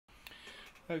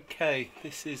Okay,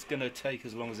 this is going to take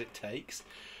as long as it takes.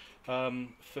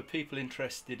 For people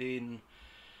interested in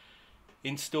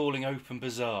installing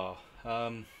OpenBazaar,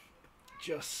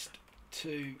 just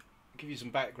to give you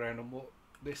some background on what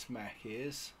this Mac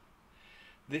is.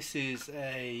 This is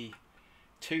a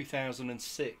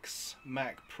 2006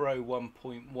 Mac Pro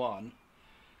 1.1,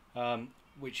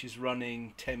 which is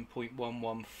running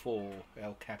 10.114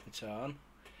 El Capitan.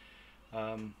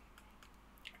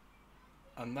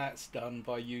 And that's done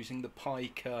by using the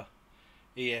Pica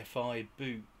EFI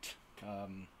boot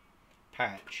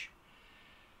patch.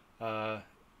 The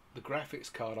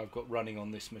graphics card I've got running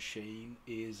on this machine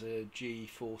is a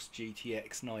GeForce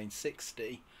GTX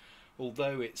 960,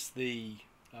 although it's the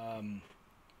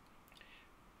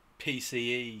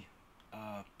PCE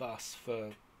bus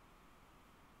for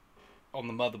on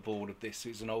the motherboard of this.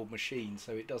 It's an old machine,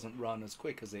 so it doesn't run as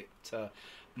quick as it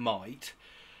might.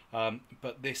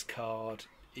 But this card,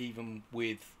 even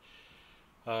with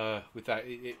that,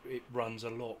 it runs a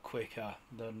lot quicker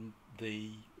than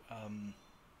the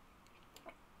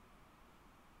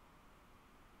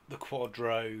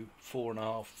Quadro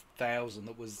 4,500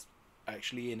 that was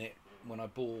actually in it when I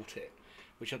bought it,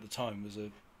 which at the time was a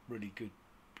really good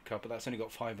card, but that's only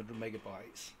got 500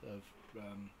 megabytes of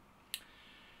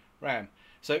RAM.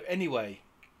 So anyway,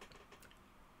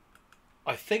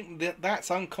 I think that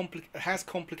has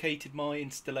complicated my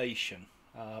installation.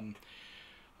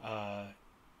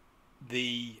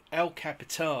 The El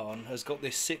Capitan has got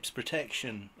this SIPS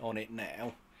protection on it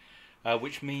now,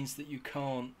 which means that you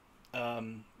can't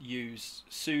use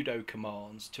sudo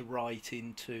commands to write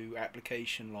into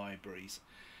application libraries.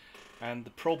 And the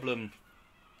problem,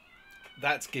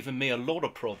 that's given me a lot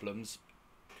of problems,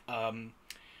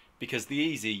 because the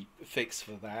easy fix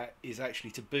for that is actually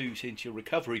to boot into your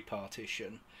recovery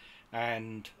partition,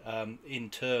 and in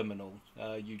terminal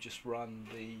you just run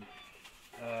the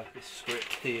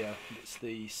script here. It's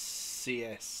the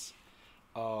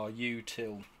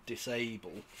csrutil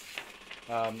disable.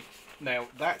 Now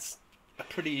that's a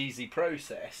pretty easy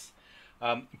process,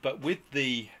 but with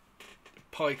the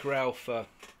Pica Alpha,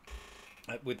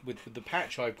 with the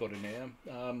patch I've got in here,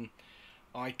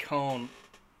 I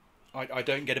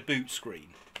don't get a boot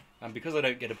screen, and because I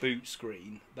don't get a boot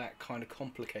screen, that kind of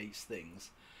complicates things.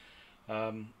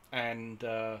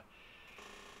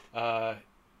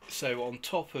 So on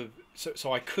top of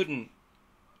so I couldn't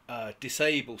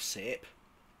disable SIP,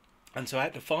 and so I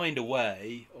had to find a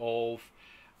way of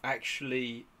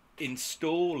actually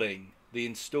installing the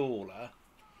installer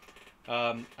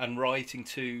and writing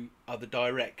to other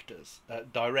directories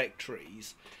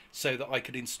so that I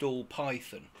could install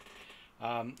Python.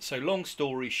 So long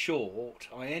story short,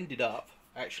 I ended up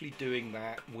actually doing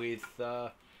that with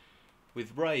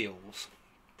Rails.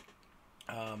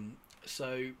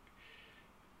 So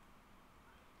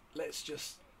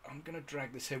I'm going to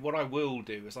drag this here. What I will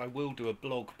do is I will do a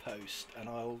blog post and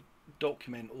I'll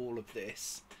document all of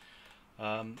this.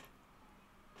 You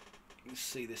can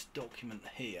see this document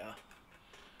here,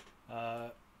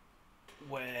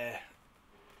 where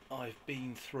I've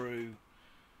been through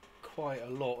quite a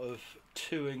lot of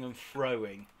toing and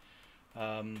froing,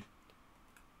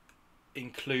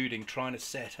 including trying to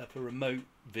set up a remote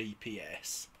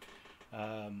VPS.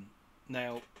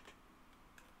 Now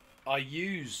I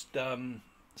used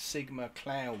Sigma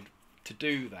Cloud to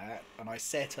do that, and I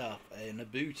set up an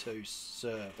Ubuntu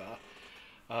server,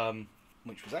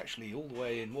 which was actually all the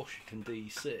way in Washington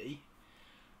DC,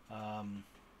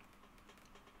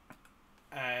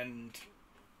 and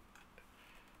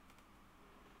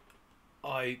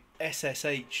I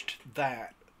SSH'd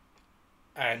that,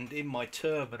 and in my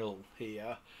terminal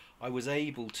here I was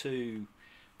able to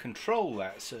control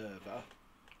that server,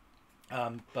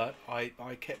 but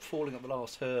I kept falling at the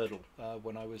last hurdle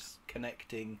when I was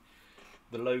connecting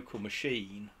the local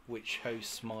machine which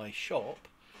hosts my shop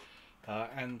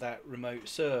and that remote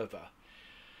server.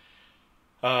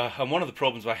 And one of the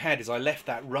problems I had is I left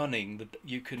that running.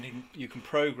 You can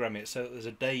program it so that there's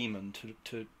a daemon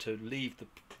to leave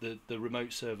the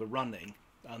remote server running,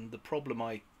 and the problem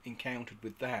I encountered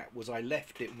with that was I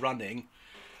left it running,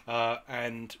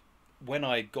 and when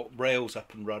I got Rails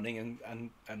up and running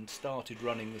and started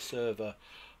running the server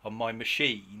on my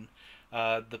machine,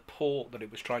 the port that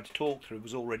it was trying to talk through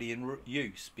was already in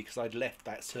use because I'd left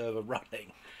that server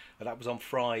running, and that was on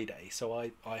Friday. So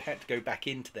I had to go back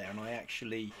into there, and I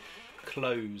actually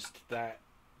closed that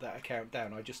account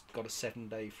down. I just got a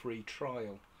 7-day free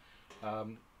trial.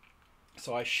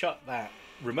 So I shut that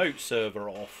remote server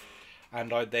off,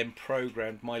 and I then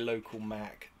programmed my local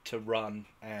Mac to run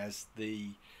as the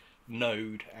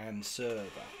node and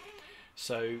server.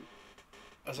 So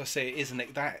as I say,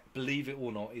 that, believe it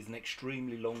or not, is an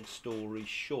extremely long story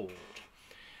short.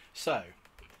 So,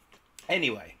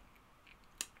 anyway,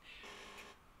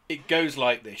 it goes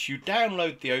like this. You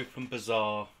download the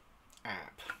OpenBazaar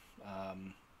app,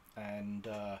 and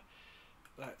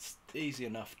that's easy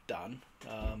enough done.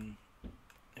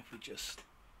 If we just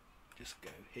go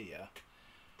here,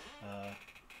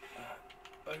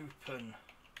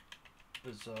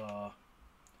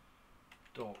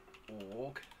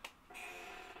 openbazaar.org.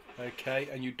 Okay,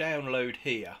 and you download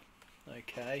here.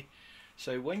 Okay,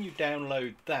 so when you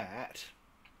download that,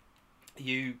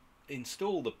 you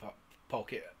install the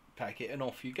packet and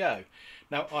off you go.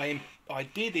 Now I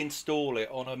did install it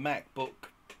on a MacBook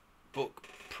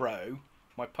Pro,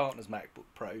 my partner's MacBook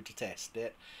Pro, to test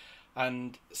it,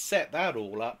 and set that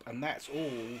all up, and that's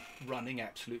all running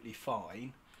absolutely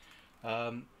fine.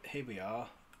 Here we are.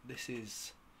 This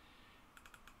is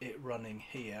it running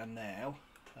here now.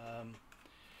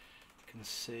 You can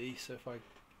see, so if I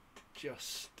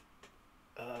just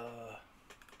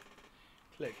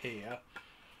click here,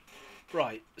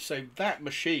 right, so that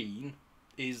machine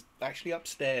is actually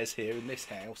upstairs here in this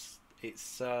house.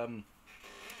 It's and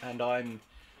I'm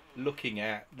looking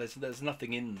at, there's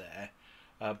nothing in there,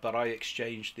 but I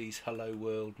exchanged these hello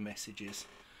world messages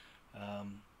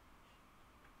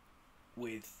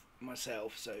with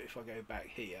myself. So if I go back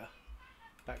here,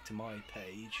 back to my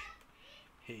page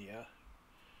here,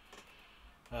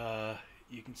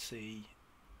 you can see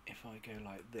if I go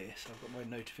like this, I've got my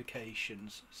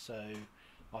notifications. So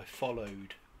I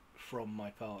followed from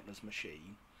my partner's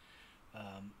machine,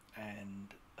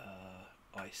 and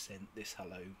I sent this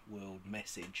hello world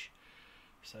message.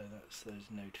 So that's those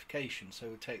notifications. So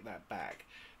we'll take that back.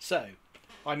 So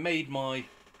I made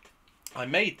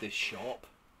this shop,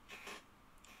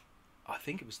 I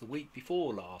think it was the week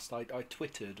before last. I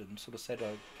twittered and sort of said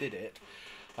I did it,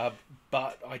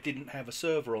 but I didn't have a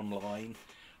server online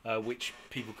which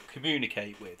people could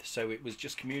communicate with, so it was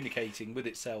just communicating with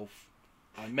itself.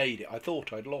 I made it. I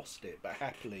thought I'd lost it, but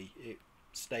happily it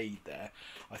stayed there.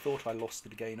 I thought I lost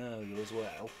it again earlier as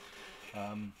well,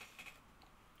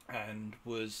 and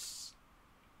was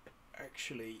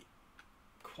actually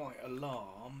quite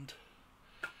alarmed.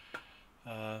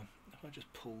 If I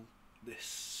just pull this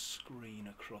screen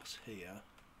across here,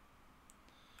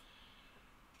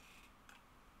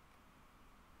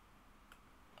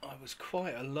 I was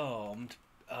quite alarmed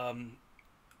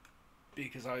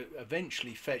because I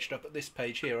eventually fetched up at this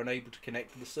page here, unable to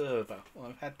connect to the server. Well,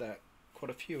 I've had that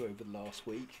quite a few over the last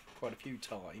week, quite a few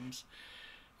times,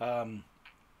 and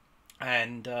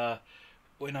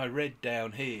when I read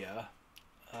down here,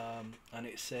 and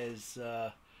it says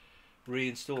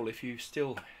reinstall if you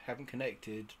still haven't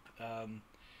connected,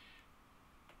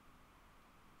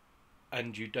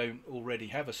 and you don't already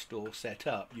have a store set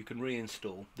up, you can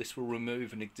reinstall. This will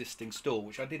remove an existing store,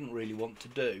 which I didn't really want to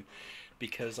do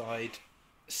because I'd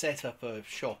set up a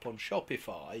shop on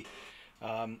Shopify,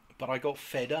 but I got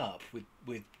fed up with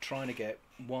trying to get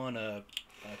a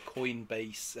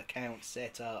Coinbase account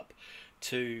set up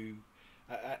to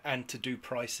and to do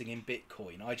pricing in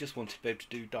Bitcoin. I just wanted to be able to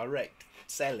do direct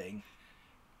selling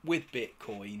with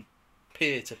Bitcoin,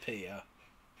 peer-to-peer,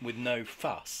 with no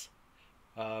fuss.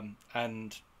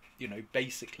 And you know,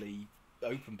 basically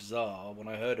OpenBazaar, when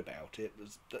I heard about it,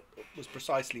 was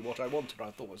precisely what I wanted. I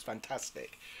thought it was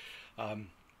fantastic. I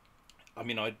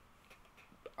mean,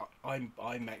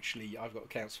 I'm actually, I've got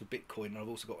accounts for Bitcoin, and I've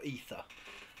also got Ether,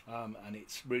 and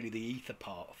it's really the Ether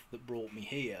path that brought me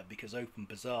here, because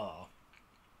OpenBazaar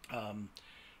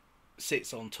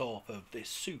sits on top of this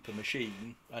super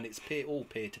machine, and it's all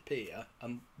peer-to-peer,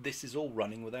 and this is all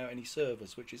running without any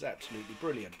servers, which is absolutely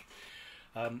brilliant.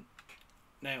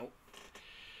 Now,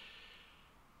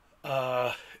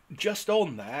 just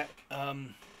on that,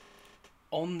 on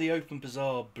the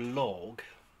OpenBazaar blog,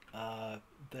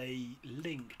 they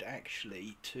linked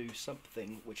actually to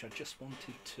something which I just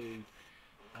wanted to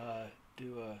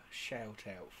do a shout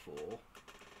out for.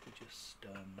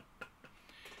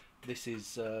 This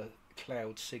is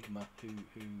cloudsigma, who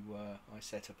I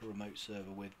set up a remote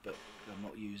server with, but I'm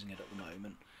not using it at the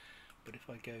moment. But if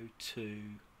I go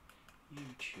to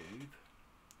YouTube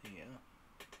here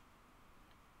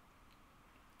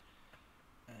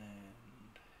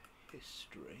and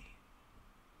history,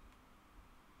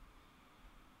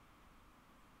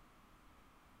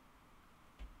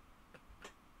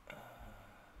 there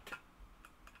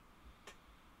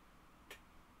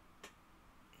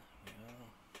we are,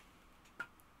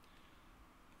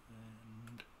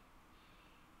 and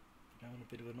we're having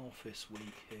a bit of an office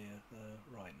week here.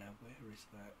 Right now, where is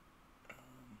that?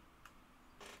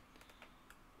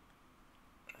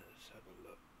 Let's have a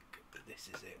look.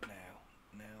 this is it now.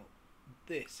 Now,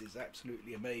 this is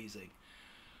absolutely amazing.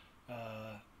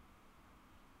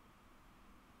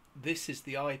 This is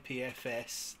the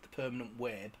IPFS, the permanent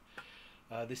web.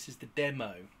 This is the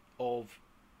demo of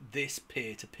this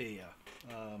peer-to-peer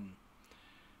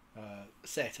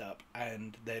setup,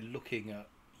 and they're looking at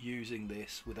using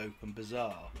this with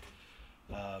OpenBazaar.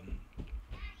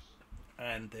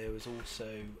 And there was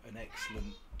also an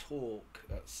excellent talk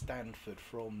at Stanford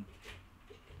from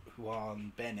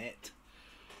Juan Bennett.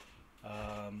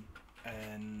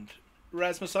 And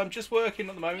Rasmus, I'm just working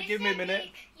at the moment. Give me a minute.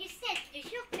 You said you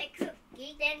should pick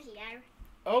cookie then here.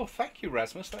 Oh, thank you,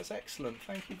 Rasmus. That's excellent.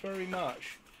 Thank you very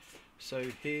much. So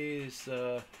here's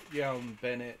Juan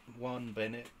Bennett,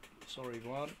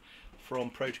 from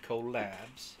Protocol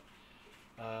Labs,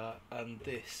 and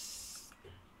this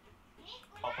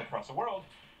up across the world,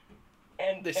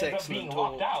 and this excellent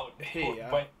talk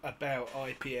here about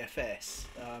IPFS,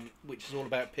 which is all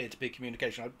about peer-to-peer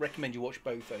communication. I recommend you watch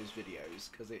both those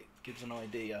videos because it gives an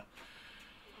idea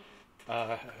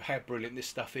how brilliant this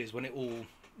stuff is when it all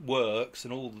works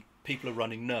and all the people are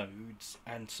running nodes,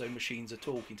 and so machines are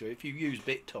talking to it. If you use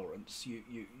BitTorrents, you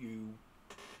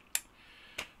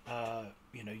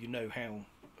know how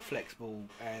flexible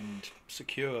and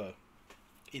secure,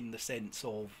 in the sense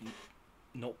of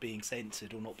not being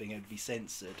censored or not being able to be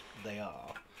censored, they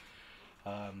are.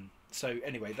 So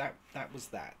anyway, that was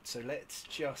that. So let's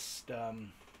just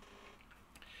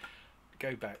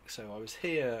go back. So I was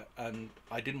here and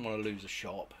I didn't want to lose a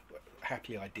shop.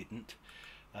 Happily I didn't.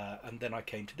 And then I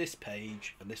came to this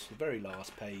page, and this is the very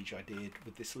last page I did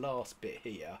with this last bit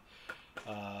here,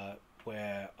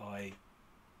 where I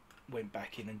went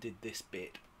back in and did this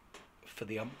bit for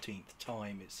the umpteenth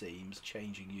time, it seems,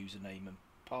 changing username and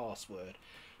password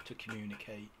to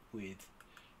communicate with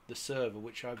the server,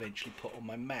 which I eventually put on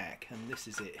my Mac, and this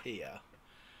is it here.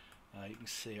 You can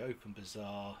see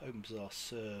OpenBazaar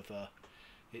server,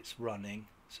 it's running,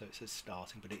 so it says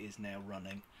starting, but it is now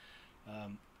running.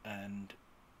 And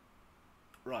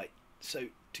right, so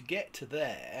to get to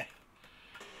there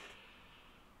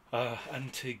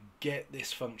and to get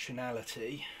this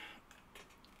functionality,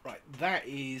 right, that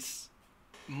is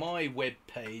my web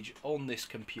page on this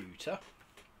computer,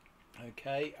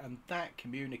 okay, and that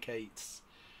communicates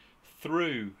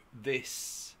through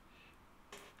this.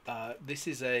 This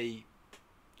is a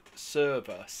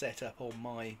server set up on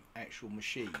my actual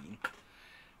machine,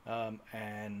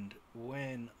 and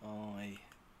when I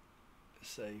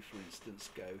say, for instance,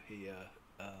 go here,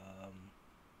 not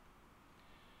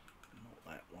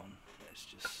that one, let's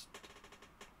just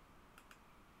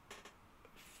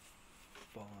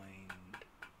find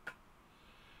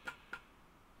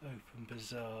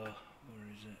OpenBazaar. Where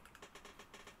is it?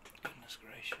 Goodness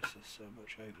gracious, there's so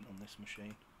much open on this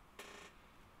machine.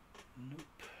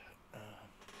 Nope.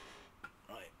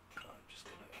 Right, I'm just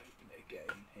going to open it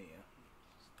again here.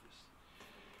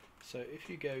 So if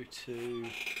you go to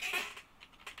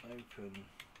openbazaar.org.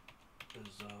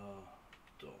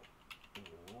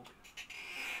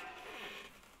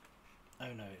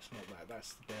 Oh no, it's not that.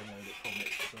 That's the download it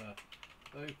from.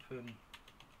 It's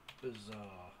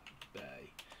OpenBazaar Bay.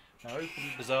 Now,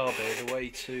 OpenBazaar Bay is a way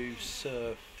to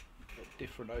surf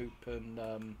different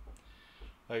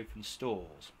open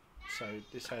stores. So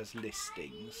this has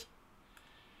listings,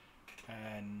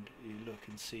 and you look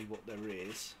and see what there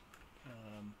is.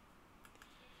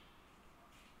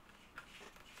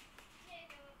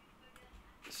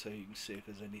 So you can see if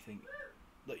there's anything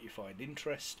that you find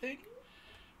interesting.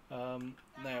 Now,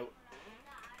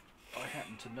 I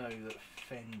happen to know that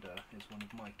Fender is one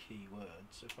of my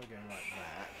keywords, so if I go like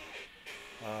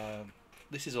that,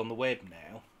 this is on the web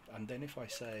now, and then if I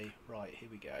say, right, here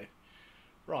we go,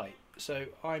 right, so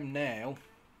I'm now,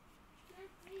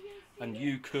 and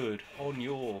you could, on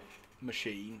your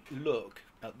machine, look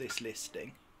at this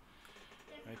listing,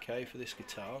 okay, for this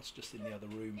guitar. It's just in the other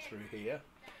room through here.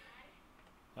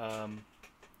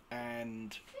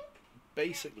 And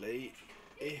basically,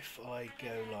 if I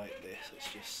go like this, let's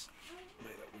just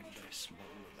make that window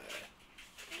smaller there.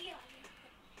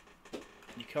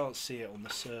 You can't see it on the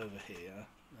server here.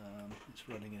 It's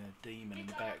running in a daemon in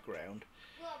the background.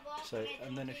 So,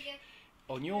 and then if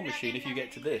on your machine, if you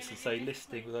get to this and say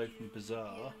listing with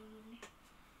OpenBazaar, oh,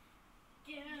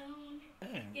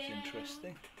 it's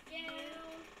interesting.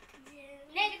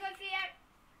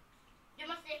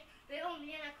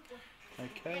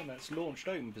 Okay, that's launched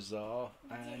OpenBazaar,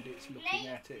 and it's looking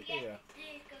at it here.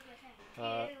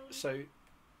 So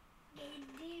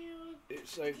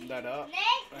it's opened that up.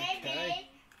 Okay.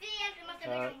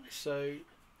 So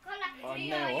I'm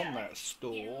now on that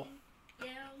store.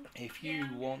 If you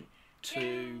want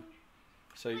to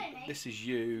So this is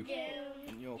you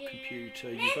and your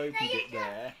computer. You've opened it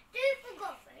there.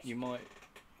 You might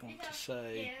want to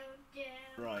say,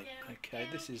 right, okay,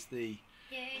 this is the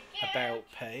about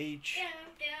page,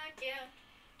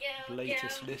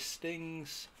 latest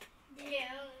listings.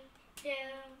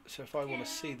 So if I want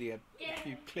to see the, if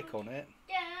you click on it,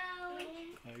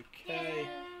 okay,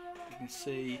 you can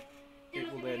see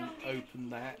it will then open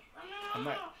that, and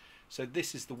that. So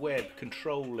this is the web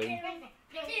controlling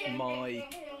my,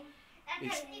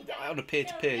 it's on a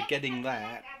peer-to-peer getting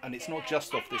that, and it's not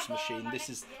just off this machine. This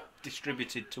is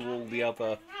distributed to all the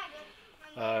other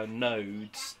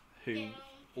nodes, who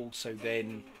also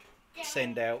then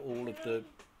send out all of the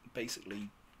basically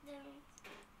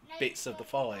bits of the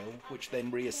file, which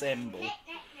then reassemble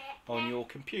on your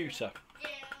computer.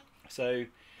 So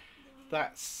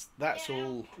that's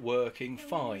all working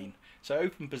fine. So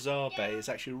OpenBazaar Bay is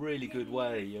actually a really good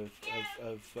way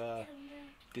of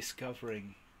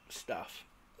discovering stuff.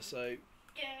 So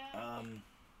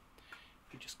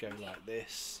you just go like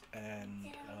this,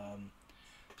 and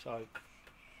so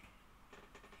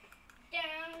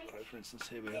for instance,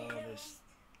 here we are. There's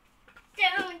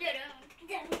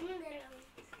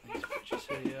these pictures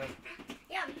here.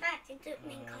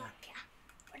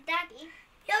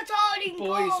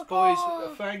 Boys,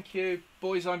 thank you.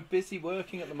 Boys, I'm busy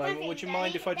working at the moment. Would you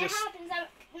mind if I just...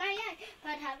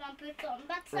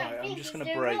 Right, I'm just going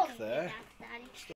to break there.